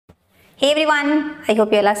Hey everyone, I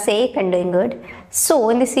hope you all are safe and doing good. So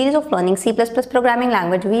in this series of learning C++ programming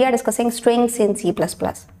language, we are discussing strings in C++.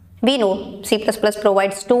 We know C++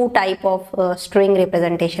 provides two types of string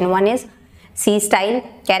representation. One is C style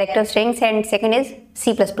character strings and second is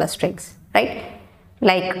C++ strings, right?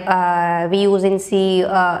 Like we use in C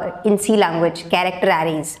language character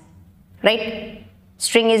arrays, right?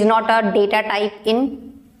 String is not a data type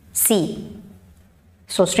in C.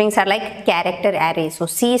 So strings are like character arrays. So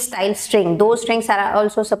C style string, those strings are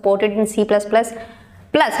also supported in C++. Plus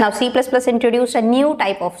now C++ introduced a new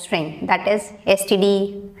type of string, that is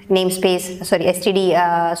std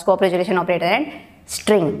scope resolution operator and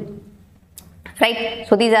string, right?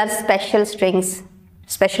 So these are special strings,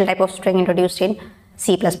 special type of string introduced in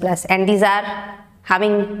C++, and these are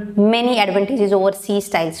having many advantages over C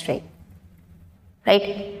style string,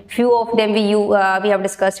 right? Few of them we have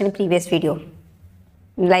discussed in previous video.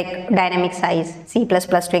 Like dynamic size, C++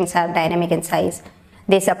 strings are dynamic in size.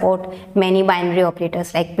 They support many binary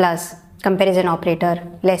operators like plus, comparison operator,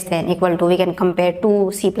 less than, equal to. We can compare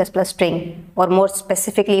two C++ string, or more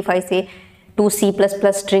specifically if I say two C++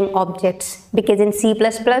 string objects, because in C++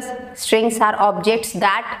 strings are objects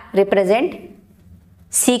that represent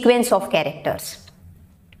sequence of characters,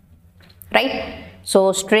 right?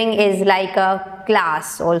 So string is like a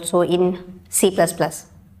class also in C++,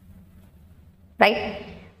 right?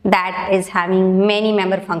 That is having many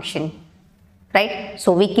member function, right?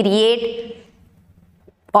 So we create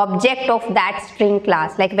object of that string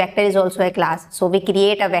class, like vector is also a class. So we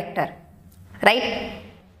create a vector, right?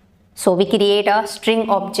 So we create a string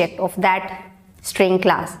object of that string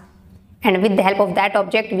class, and with the help of that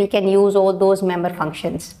object we can use all those member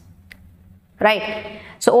functions, right?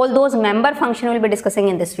 So all those member function we'll be discussing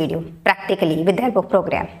in this video practically with the help of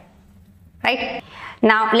program, right?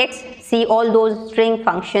 Now let's see all those string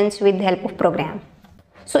functions with the help of program.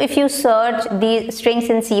 So if you search these strings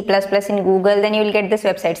in C++ in Google, then you will get this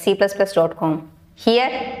website cplus.com.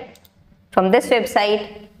 Here from this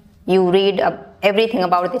website you read everything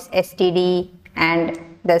about this std and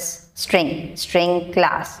this string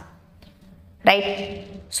class, right?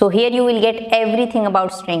 So here you will get everything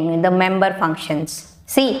about string, the member functions.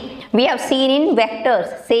 See, we have seen in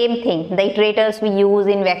vectors, same thing. The iterators we use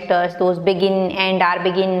in vectors, those begin, end, R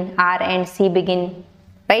begin, R and C begin,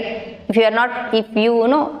 right? If you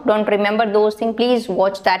don't remember those things, please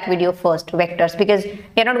watch that video first, vectors, because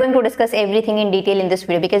we are not going to discuss everything in detail in this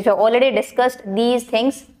video, because we have already discussed these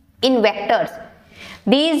things in vectors.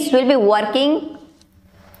 These will be working,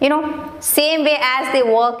 same way as they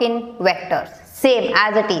work in vectors, same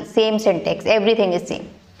as it is, same syntax, everything is same.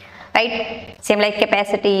 Right, same like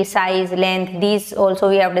capacity, size, length, these also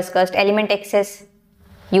we have discussed. Element access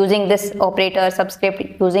using this operator,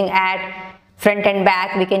 subscript using add, front and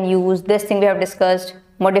back we can use, this thing we have discussed.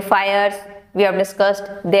 Modifiers we have discussed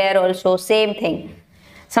there also, same thing.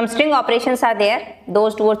 Some string operations are there,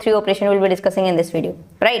 those 2 or 3 operations we will be discussing in this video,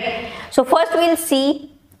 right? So first we will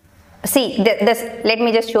see this, let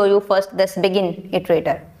me just show you first this begin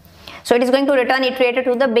iterator. So it is going to return iterator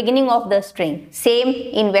to the beginning of the string. Same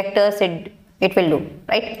in vectors it will do,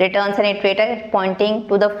 right? Returns an iterator pointing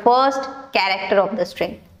to the first character of the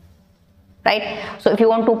string, right? So if you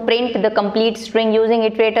want to print the complete string using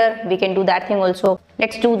iterator, we can do that thing also.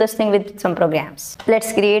 Let's do this thing with some programs.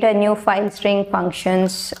 Let's create a new file, string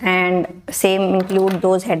functions, and same include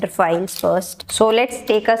those header files first. So let's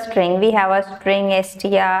take a string. We have a string str,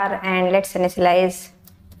 and let's initialize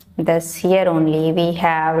this. Here only we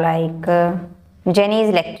have like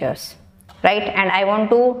Jenny's lectures, right? And I want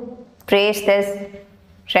to traverse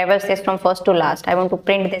this from first to last. I want to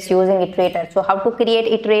print this using iterator. So how to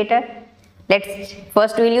create iterator?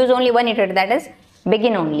 First we'll use only one iterator, that is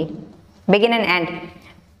begin only, begin and end.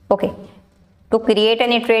 Okay, to create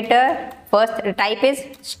an iterator, first type is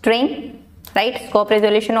string, right? Scope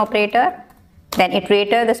resolution operator, then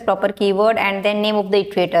iterator, this proper keyword, and then name of the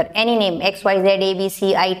iterator, any name, x, y, z, a, b,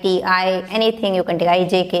 c, I, t, I, anything you can take, I,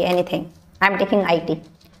 j, k, anything. I'm taking it,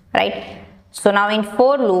 right? So now in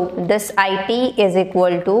for loop, this it is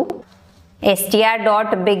equal to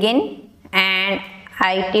str.begin and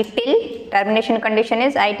it till termination condition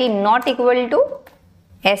is it not equal to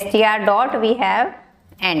str. We have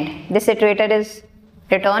end. This iterator is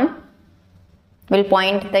return will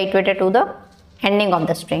point the iterator to the ending of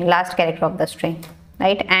the string, last character of the string,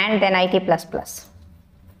 right? And then it plus plus,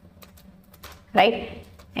 right?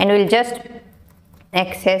 And we'll just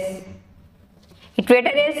access.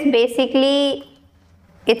 Iterator is basically,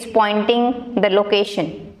 it's pointing the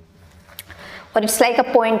location, or it's like a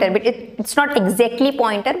pointer, but it's not exactly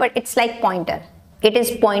pointer, but it's like pointer. It is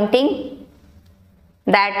pointing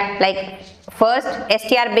that like first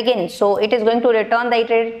str begin, so it is going to return the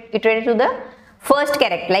iterator to the first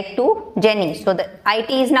character, like to Jenny. So the it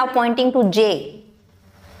is now pointing to J,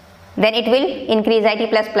 then it will increase it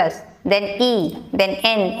plus plus, then E, then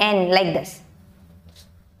N, like this,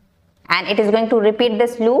 and it is going to repeat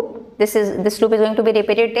this loop. This loop is going to be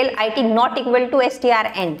repeated till it not equal to str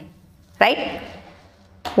end, right?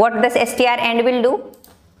 What this str end will do?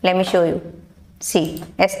 Let me show you. See,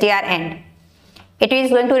 str end. It is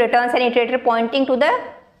going to return an iterator pointing to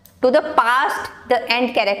the past the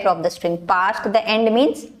end character of the string. Past the end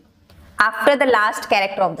means after the last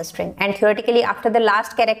character of the string, and theoretically after the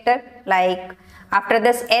last character, like after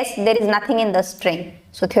this s, there is nothing in the string.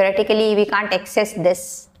 So theoretically we can't access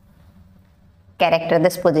this character,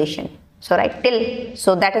 this position. So right till,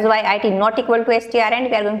 so that is why it not equal to str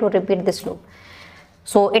end, we are going to repeat this loop.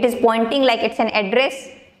 So it is pointing like it's an address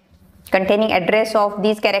containing address of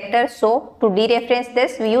these characters. So to dereference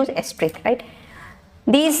this, we use asterisk, right?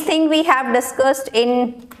 These things we have discussed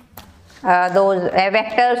in those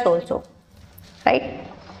vectors also, right?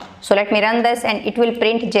 So let me run this and it will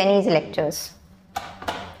print Jenny's lectures.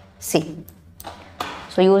 See,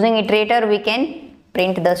 so using iterator we can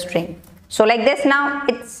print the string. So like this, now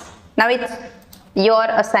it's your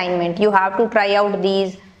assignment. You have to try out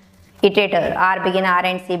these iterator R begin R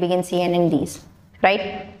and C begin C and these,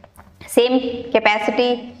 right? Same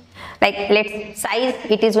capacity, like let's size,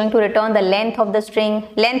 it is going to return the length of the string.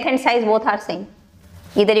 Length and size both are same.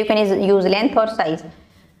 Either you can use length or size.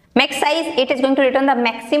 Max size, it is going to return the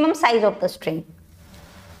maximum size of the string.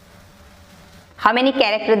 How many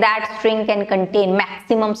characters that string can contain,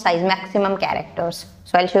 maximum size, maximum characters.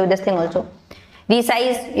 So I'll show you this thing also.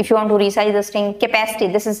 Resize, if you want to resize the string. Capacity,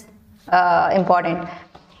 this is important.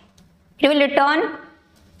 It will return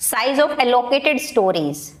size of allocated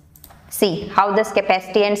stories. See how this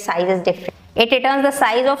capacity and size is different. It returns the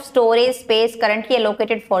size of storage space currently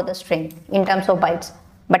allocated for the string in terms of bytes,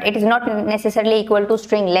 but it is not necessarily equal to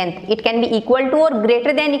string length. It can be equal to or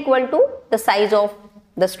greater than equal to the size of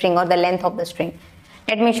the string or the length of the string.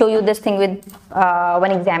 Let me show you this thing with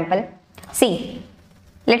one example. See,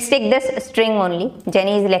 let's take this string only,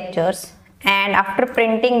 Jenny's lectures, and after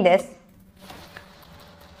printing this,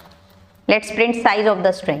 let's print size of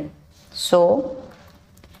the string. So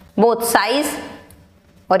both size,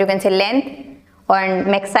 or you can say length, or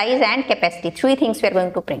max size and capacity, three things we are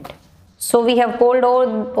going to print. So we have called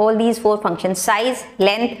all these four functions: size,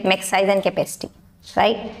 length, max size and capacity,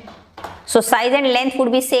 right? So size and length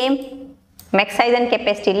would be same, max size and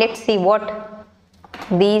capacity. Let's see what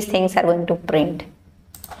these things are going to print.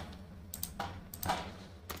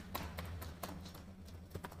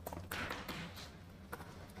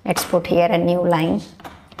 Let's put here a new line.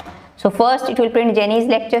 So first it will print Jenny's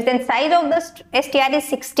lectures, then size of the str is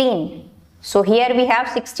 16. So here we have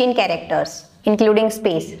 16 characters including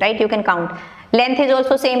space, right? You can count. Length is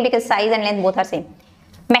also same because size and length both are same.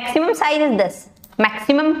 Maximum size is this.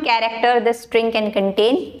 Maximum character this string can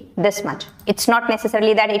contain this much. It's not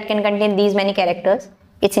necessarily that it can contain these many characters.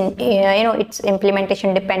 It's in, it's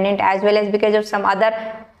implementation dependent, as well as because of some other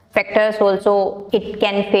factors also it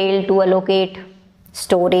can fail to allocate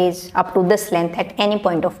storage up to this length at any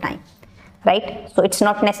point of time, right? So it's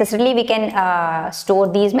not necessarily we can store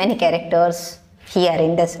these many characters here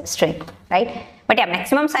in this string, right? But yeah,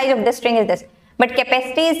 maximum size of this string is this. But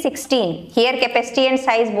capacity is 16. Here capacity and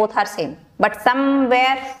size both are same. But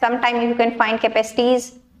sometime you can find capacity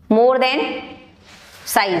is more than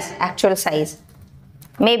size, actual size.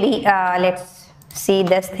 Maybe let's see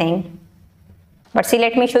this thing. But see,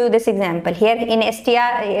 let me show you this example. Here in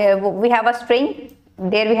str we have a string.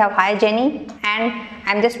 There we have hi Jenny, and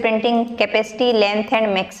I'm just printing capacity, length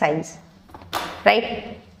and max size,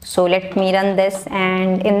 right? So let me run this,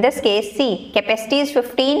 and in this case, see, capacity is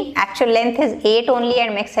 15, actual length is 8 only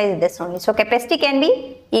and max size is this only. So capacity can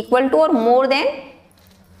be equal to or more than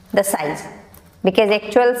the size, because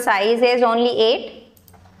actual size is only 8,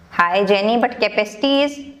 hi Jenny, but capacity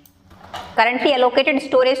is currently allocated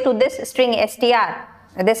storage to this string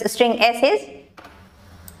str, this string s is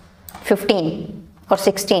 15 or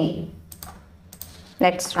 16.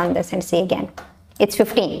 Let's run this and see again. It's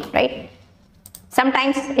 15, right?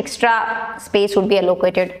 Sometimes extra space would be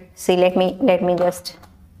allocated. See, let me just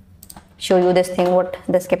show you this thing, what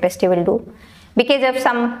this capacity will do. Because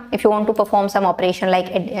of if you want to perform some operation like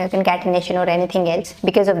concatenation or anything else,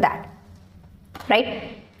 because of that,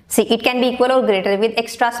 right? See, it can be equal or greater with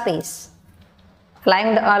extra space,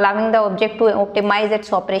 allowing the object to optimize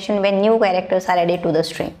its operation when new characters are added to the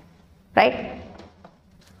string, right?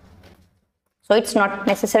 So it's not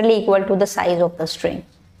necessarily equal to the size of the string.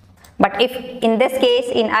 But if in this case,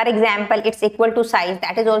 in our example, it's equal to size,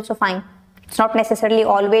 that is also fine. It's not necessarily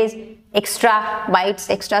always extra bytes,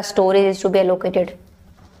 extra storage is to be allocated.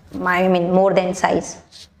 I mean more than size,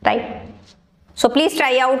 right? So please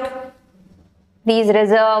try out these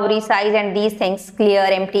reserve, resize and these things, clear,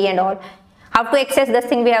 empty and all. How to access this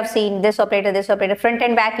thing we have seen, this operator, front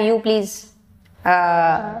and back, you please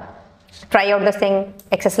try out this thing,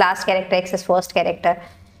 access last character, access first character.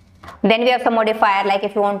 Then we have some modifier, like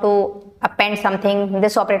if you want to append something,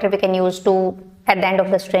 this operator we can use to at the end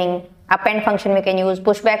of the string, append function we can use,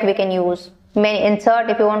 pushback we can use, insert,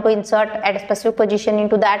 if you want to insert at a specific position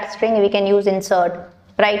into that string we can use insert,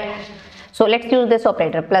 right? So let's use this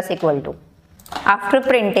operator, plus equal to. After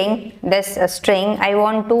printing this string, I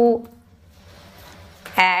want to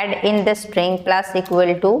add in this string plus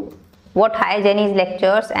equal to what hi Jenny's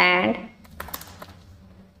lectures and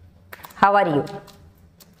how are you.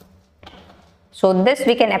 So this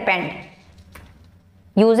we can append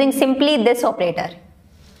using simply this operator,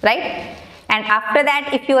 right? And after that,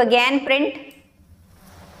 if you again print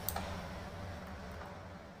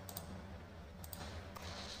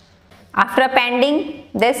after appending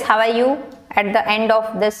this how are you at the end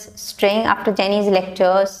of this string after Jenny's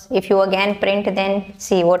lectures, if you again print, then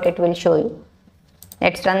see what it will show you.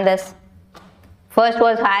 Let's run this. First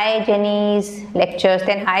was hi Jenny's lectures,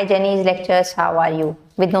 then hi Jenny's lectures, how are you,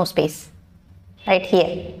 with no space, right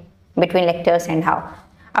here between lectures and how.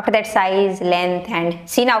 After that, size, length, and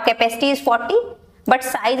see now capacity is 40, but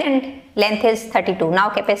size and length is 32. Now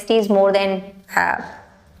capacity is more than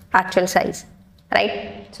actual size,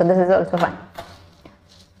 right? So this is also fine.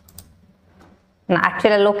 Now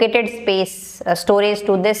actual allocated space storage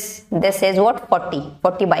to this is what,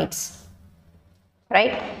 40 bytes,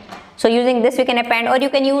 right? So using this we can append, or you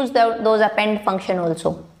can use those append function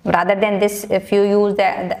also. Rather than this, if you use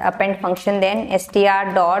the append function, then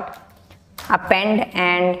str dot append,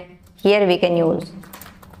 and here we can use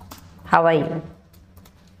how are you.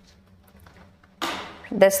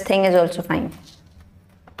 This thing is also fine.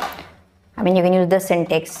 I mean you can use the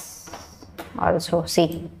syntax also,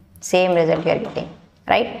 see same result you are getting,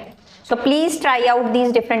 right? So please try out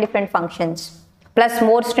these different functions, plus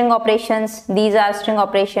more string operations. These are string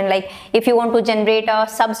operation, like if you want to generate a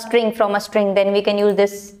substring from a string, then we can use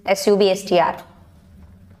this substr,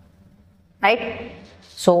 right?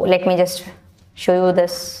 So let me just show you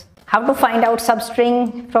this, how to find out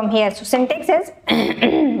substring from here. So syntax is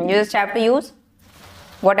you just have to use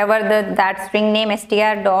whatever that string name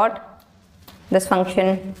str dot this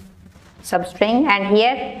function substring, and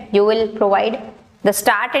here you will provide the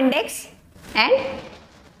start index and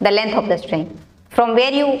the length of the string from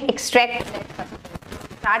where you extract.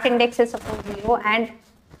 Start index is suppose 0 and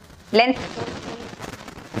length,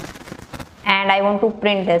 and I want to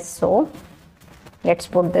print this, so let's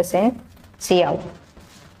put this in cout,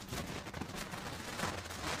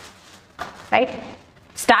 right?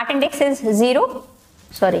 Start index is 0,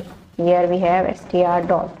 sorry, here we have str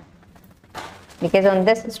dot, because on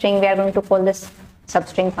this string we are going to call this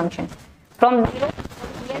substring function. From 0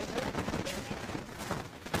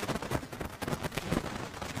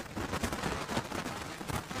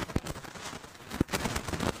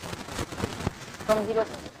 from 0 to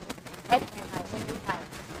h and I.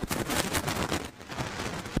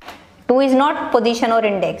 2 is not position or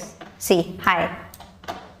index. See, hi.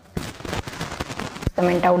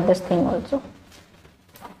 Comment out this thing also.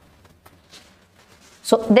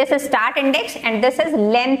 So this is start index and this is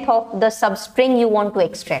length of the substring you want to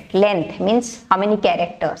extract. Length means how many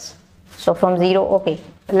characters. So from 0, okay,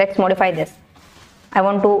 let's modify this. I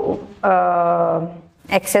want to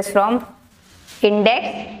access from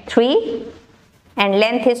index 3 and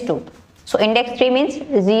length is 2. So index 3 means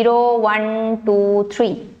 0, 1, 2,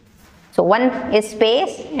 3. So 1 is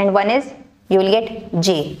space and 1 is, you will get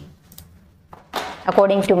J.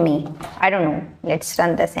 According to me, I don't know. Let's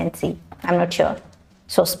run this and see. I'm not sure.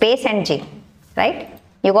 So space and J, right?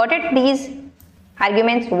 You got it? These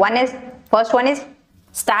arguments, first one is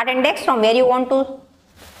start index from where you want to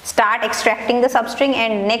start extracting the substring,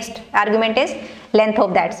 and next argument is length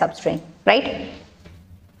of that substring, right?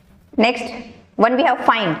 Next one we have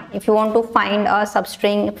find. If you want to find a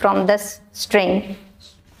substring from this string,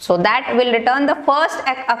 so that will return the first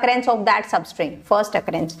occurrence of that substring, first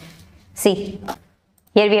occurrence. See,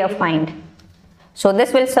 here we have find. So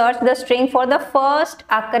this will search the string for the first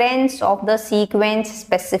occurrence of the sequence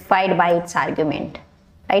specified by its argument,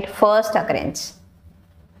 right? First occurrence.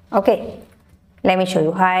 Okay, let me show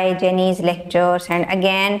you. Hi, Jenny's lectures, and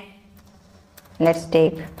again, let's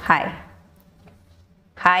take hi.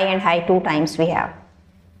 Hi and hi 2 times we have.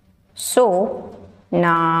 So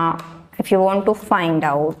now if you want to find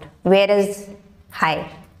out where is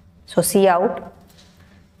high, so cout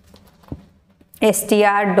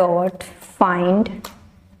str dot find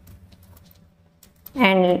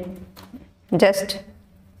and just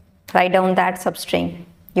write down that substring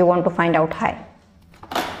you want to find out high.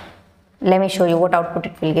 Let me show you what output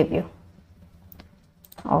it will give you.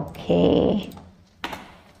 Okay,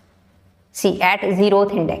 see, at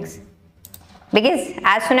 0th index, because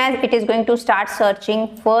as soon as it is going to start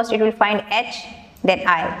searching, first it will find h, then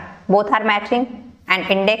I, both are matching, and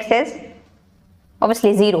index is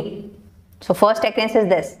obviously 0. So first occurrence is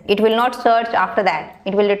this. It will not search after that,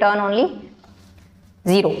 it will return only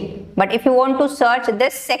 0. But if you want to search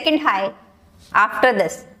this second high after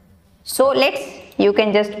this, so you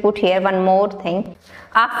can just put here one more thing.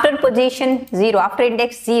 After position 0, after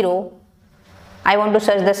index 0, I want to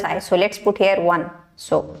search this high, so let's put here 1.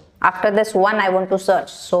 So after this 1 I want to search,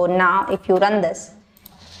 so now if you run this,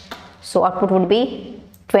 so output would be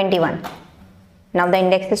 21. Now the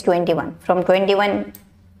index is 21. From 21,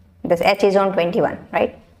 this h is on 21,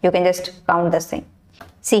 right? You can just count this thing.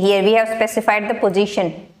 See, here we have specified the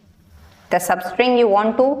position, the substring you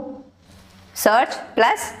want to search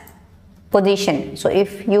plus position. So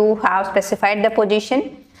if you have specified the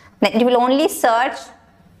position, then it will only search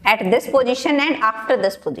at this position and after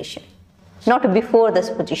this position, not before this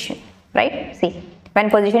position, right? See, when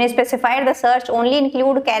position is specified, the search only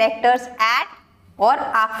include characters at or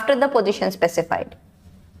after the position specified,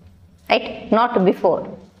 right? Not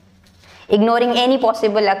before, ignoring any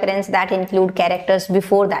possible occurrence that include characters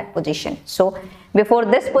before that position. So before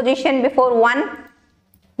this position, before 1,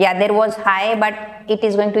 yeah, there was high, but it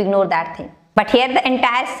is going to ignore that thing. But here the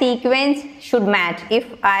entire sequence should match. If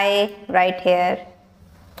I write here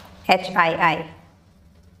HII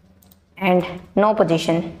and no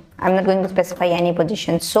position, I'm not going to specify any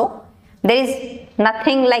position, so there is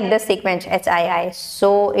nothing like this sequence HII,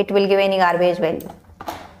 so it will give any garbage value,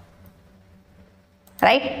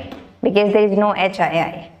 right? Because there is no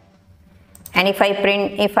HII. And if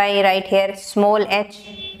I write here small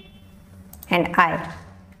h and I,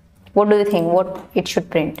 what do you think what it should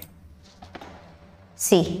print?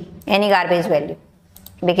 See, any garbage value,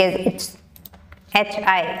 because it's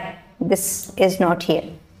HI, this is not here.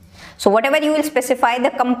 So whatever you will specify, the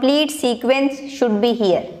complete sequence should be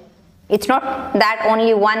here. It's not that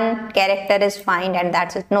only one character is found and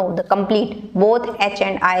that's it. No, the complete, both h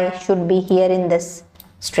and I should be here in this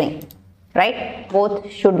string, right?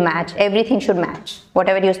 Both should match, everything should match,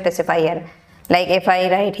 whatever you specify here. Like if I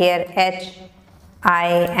write here h, I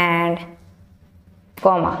and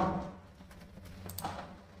comma,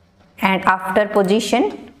 and after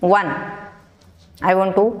position 1, I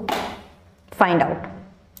want to find out,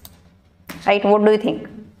 right? What do you think?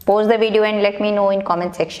 Pause the video and let me know in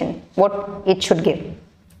comment section what it should give.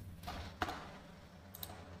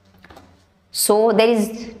 So there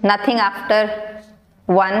is nothing after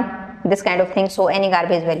 1, this kind of thing, so any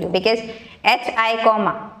garbage value, because hi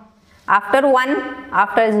comma, after 1,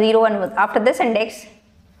 after 0 and after this index,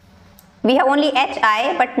 we have only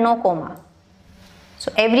hi but no comma.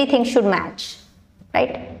 So everything should match,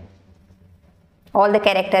 right? All the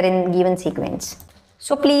character in given sequence.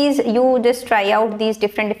 So please, you just try out these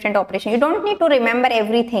different operations. You don't need to remember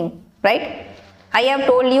everything, right? I have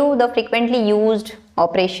told you the frequently used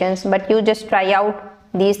operations, but you just try out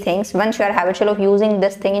these things. Once you are habitual of using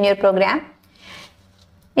this thing in your program,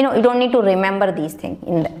 you don't need to remember these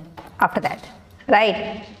things after that,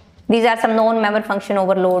 right? These are some known member function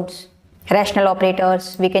overloads, rational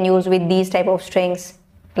operators we can use with these type of strings,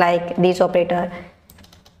 like this operator,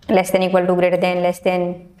 less than equal to, greater than, less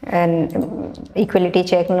than, and equality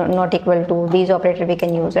check, not equal to, these operators we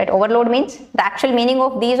can use, right? Overload means the actual meaning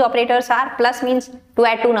of these operators are plus means to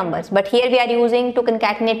add 2 numbers, but here we are using to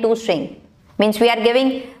concatenate 2 strings, means we are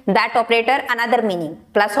giving that operator another meaning,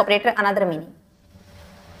 plus operator another meaning,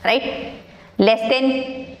 right? Less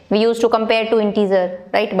than we use to compare 2 integer,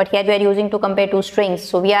 right? But here we are using to compare 2 strings,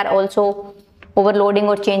 so we are also overloading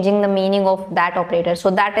or changing the meaning of that operator, so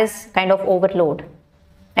that is kind of overload,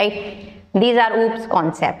 right? These are OOPs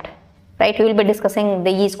concept, right? We will be discussing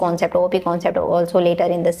these concept, OOP concept also later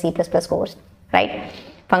in the C++ course, right?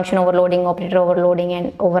 Function overloading, operator overloading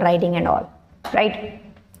and overriding and all, right?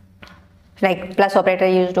 Like plus operator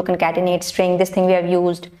used to concatenate string, this thing we have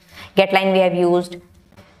used, get line we have used.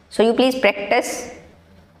 So you please practice,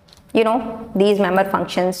 these member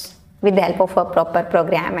functions with the help of a proper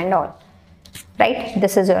program and all, right?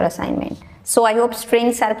 This is your assignment. So I hope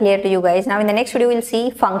strings are clear to you guys. Now in the next video we'll see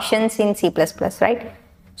functions in C++, right?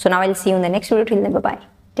 So now I'll see you in the next video. Till then, bye bye.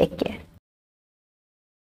 Take care.